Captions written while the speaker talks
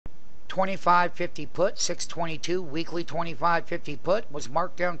25.50 put, 622. Weekly 25.50 put was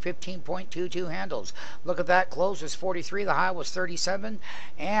marked down 15.22 handles. Look at that. Close was 43. The high was 37.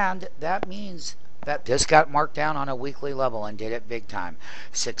 And that means that this got marked down on a weekly level and did it big time.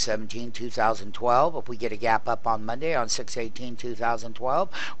 6/17/2012. If we get a gap up on Monday on 6/18/2012,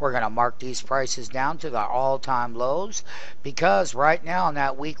 we're going to mark these prices down to the all-time lows, because right now on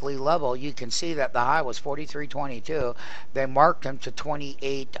that weekly level you can see that the high was 43.22. They marked them to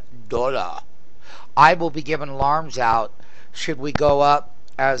 $28. I will be giving alarms out should we go up,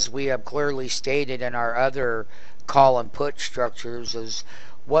 as we have clearly stated in our other call and put structures, is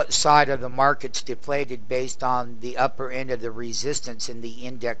what side of the market's deflated based on the upper end of the resistance in the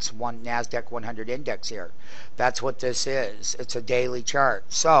index Nasdaq 100 index here. That's what this is. It's a daily chart.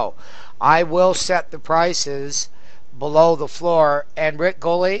 So I will set the prices below the floor, and Rick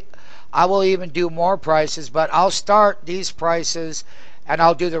Goley, I will even do more prices, but I'll start these prices and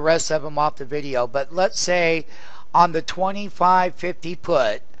I'll do the rest of them off the video. But let's say on the 25.50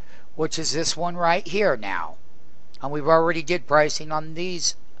 put, which is this one right here now, and we've already did pricing on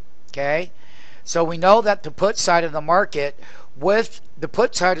these, okay? So we know that the put side of the market, with the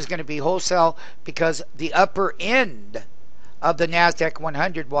put side is going to be wholesale, because the upper end of the Nasdaq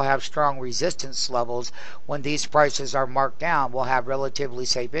 100 will have strong resistance levels. When these prices are marked down, we'll have relatively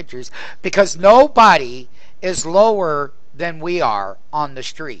safe entries, because nobody is lower than we are on the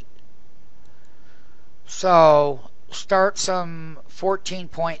street. So start some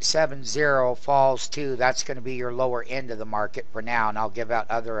 14.70 falls to, that's going to be your lower end of the market for now, and I'll give out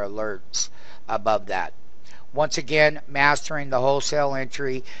other alerts above that. Once again, mastering the wholesale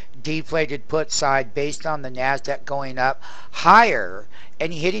entry, deflated put side based on the Nasdaq going up higher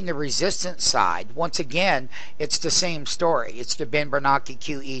and hitting the resistance side. Once again, it's the same story. It's the Ben Bernanke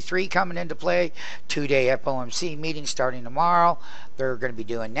QE3 coming into play. 2-day FOMC meeting starting tomorrow. They're going to be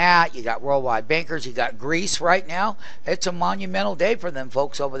doing that. You got worldwide bankers. You got Greece right now. It's a monumental day for them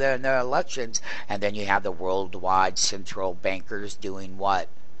folks over there in their elections. And then you have the worldwide central bankers doing what?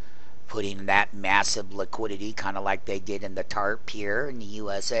 Putting that massive liquidity, kind of like they did in the TARP here in the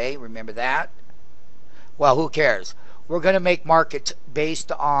USA. Remember that? Well, who cares? We're going to make markets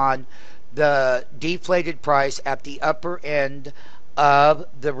based on the deflated price at the upper end of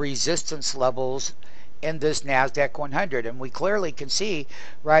the resistance levels in this Nasdaq 100. And we clearly can see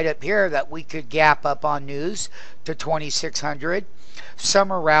right up here that we could gap up on news to 2600.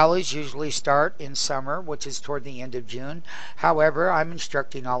 Summer rallies usually start in summer, which is toward the end of June. However, I'm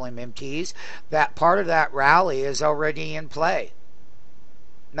instructing all MMTs that part of that rally is already in play,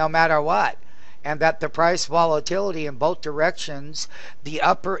 no matter what. And that the price volatility in both directions, the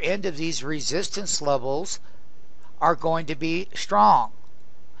upper end of these resistance levels, are going to be strong.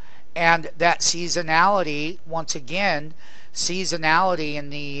 And that seasonality, once again, seasonality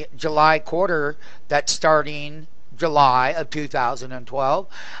in the July quarter that's starting July of 2012,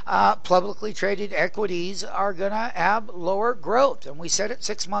 publicly traded equities are going to have lower growth. And we said it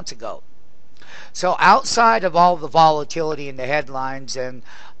 6 months ago. So outside of all the volatility in the headlines and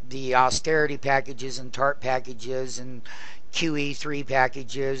the austerity packages and TARP packages and QE3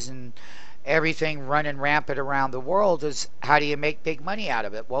 packages and everything running rampant around the world, is how do you make big money out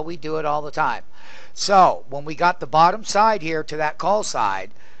of it? Well, we do it all the time. So when we got the bottom side here to that call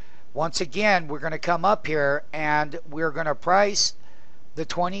side, once again, we're going to come up here and we're going to price the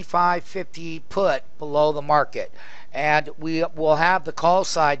 25.50 put below the market. And we will have the call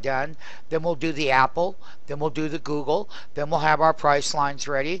side done. Then we'll do the Apple. Then we'll do the Google. Then we'll have our price lines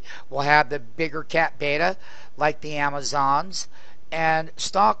ready. We'll have the bigger cap beta like the Amazons. And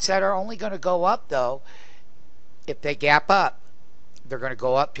stocks that are only going to go up, though, if they gap up, they're going to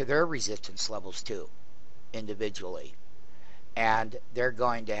go up to their resistance levels too, individually. And they're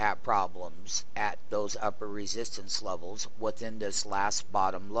going to have problems at those upper resistance levels within this last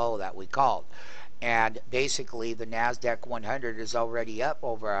bottom low that we called. And basically the Nasdaq 100 is already up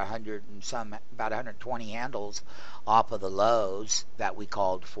over 100 and some, about 120 handles off of the lows that we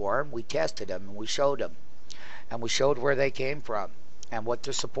called for. And we tested them and we showed them. And we showed where they came from and what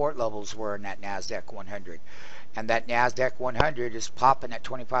the support levels were in that Nasdaq 100. And that Nasdaq 100 is popping at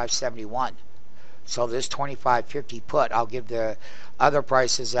 2571. So this 25.50 put, I'll give the other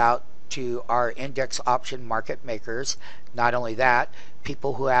prices out to our index option market makers. Not only that,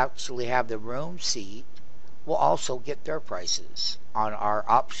 people who actually have the room seat will also get their prices on our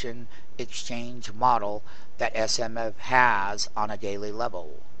option exchange model that SMF has on a daily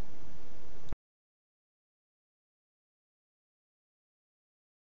level.